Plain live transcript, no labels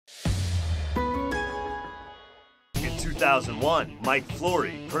2001, Mike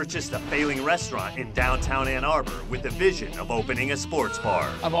Flory purchased a failing restaurant in downtown Ann Arbor with a vision of opening a sports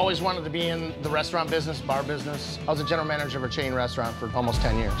bar. I've always wanted to be in the restaurant business, bar business. I was a general manager of a chain restaurant for almost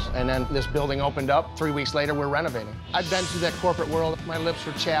 10 years. And then this building opened up. 3 weeks later, we're renovating. I've been through that corporate world. My lips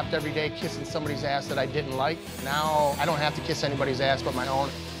were chapped every day kissing somebody's ass that I didn't like. Now, I don't have to kiss anybody's ass but my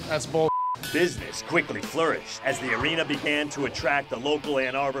own. That's bull. Business quickly flourished as the arena began to attract the local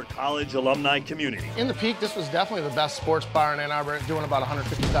Ann Arbor College alumni community. In the peak, this was definitely the best sports bar in Ann Arbor, doing about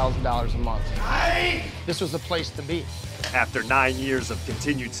 $150,000 a month. This was the place to be. After 9 years of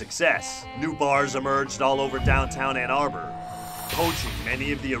continued success, new bars emerged all over downtown Ann Arbor, poaching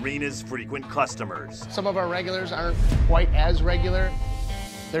many of the arena's frequent customers. Some of our regulars aren't quite as regular.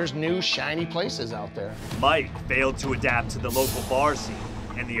 There's new, shiny places out there. Mike failed to adapt to the local bar scene,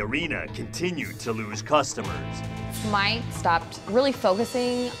 and the arena continued to lose customers. Mike stopped really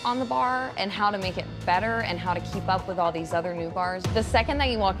focusing on the bar and how to make it better and how to keep up with all these other new bars. The second that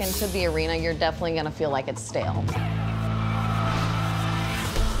you walk into the arena, you're definitely gonna feel like it's stale.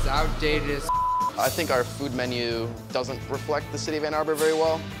 It's outdated as I think our food menu doesn't reflect the city of Ann Arbor very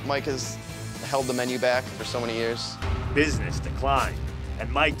well. Mike has held the menu back for so many years. Business declined, and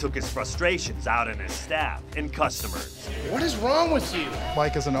Mike took his frustrations out on his staff and customers. What is wrong with you?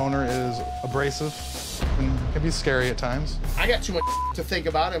 Mike as an owner is abrasive and can be scary at times. I got too much to think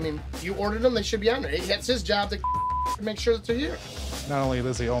about. I mean, you ordered them, they should be on there. That's his job to make sure that they're here. Not only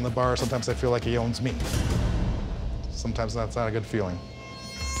does he own the bar, sometimes I feel like he owns me. Sometimes that's not a good feeling.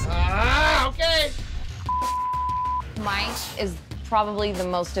 Okay. Mike is probably the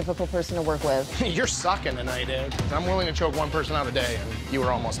most difficult person to work with. You're sucking tonight, dude. I'm willing to choke one person out a day, and you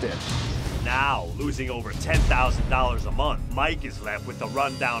were almost it. Now, losing over $10,000 a month, Mike is left with a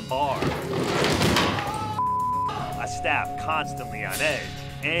rundown bar, a staff constantly on edge,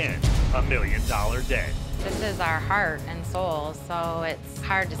 and $1 million debt. This is our heart and soul, so it's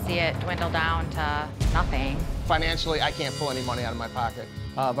hard to see it dwindle down to nothing. Financially, I can't pull any money out of my pocket.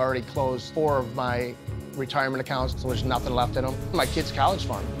 I've already closed 4 of my retirement accounts, so there's nothing left in them. My kid's college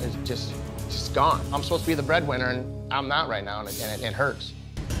fund is just gone. I'm supposed to be the breadwinner, and I'm not right now, and it hurts.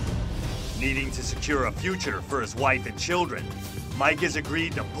 Needing to secure a future for his wife and children, Mike has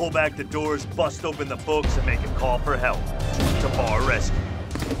agreed to pull back the doors, bust open the books, and make a call for help to Bar Rescue.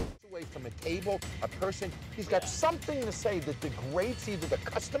 Away from a table, a person, he's got something to say that degrades either the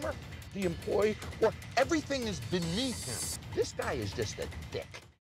customer, the employee, or everything is beneath him. This guy is just a dick.